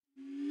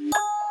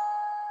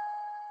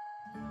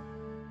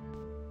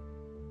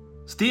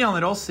Stian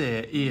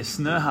Rossi i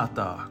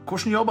Snøhetta.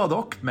 Hvordan jobber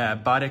dere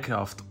med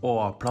bærekraft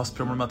og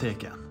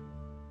plastproblematikken?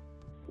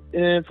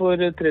 For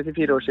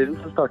 3-4 år siden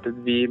så startet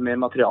vi med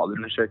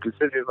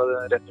materialundersøkelser. Vi var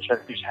rett og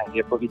slett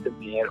nysgjerrige på å vite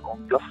mer om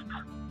plast.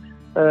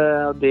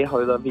 Det har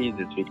jo da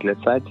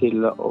videreutviklet seg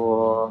til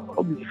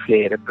å bli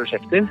flere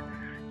prosjekter,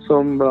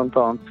 som blant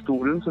annet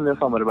stolen, som vi har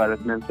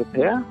samarbeidet med NCP,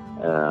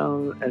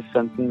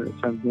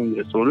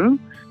 S1500-stolen.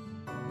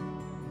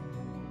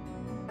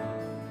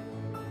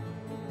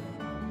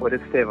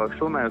 Årets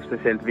TV-aksjon er jo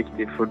spesielt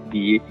viktig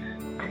fordi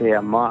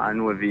temaet er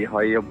noe vi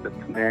har jobbet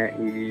med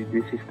i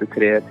de siste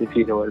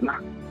 3-4 årene.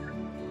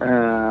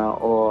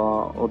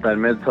 Og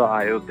dermed så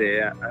er jo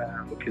det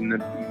å kunne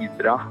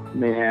bidra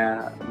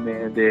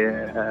med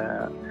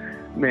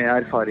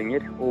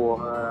erfaringer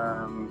og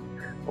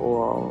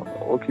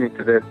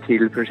knytte det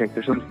til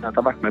prosjekter som Snøhetta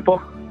har vært med på,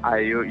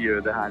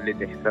 gjør det her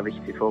litt ekstra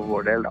viktig for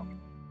vår del da.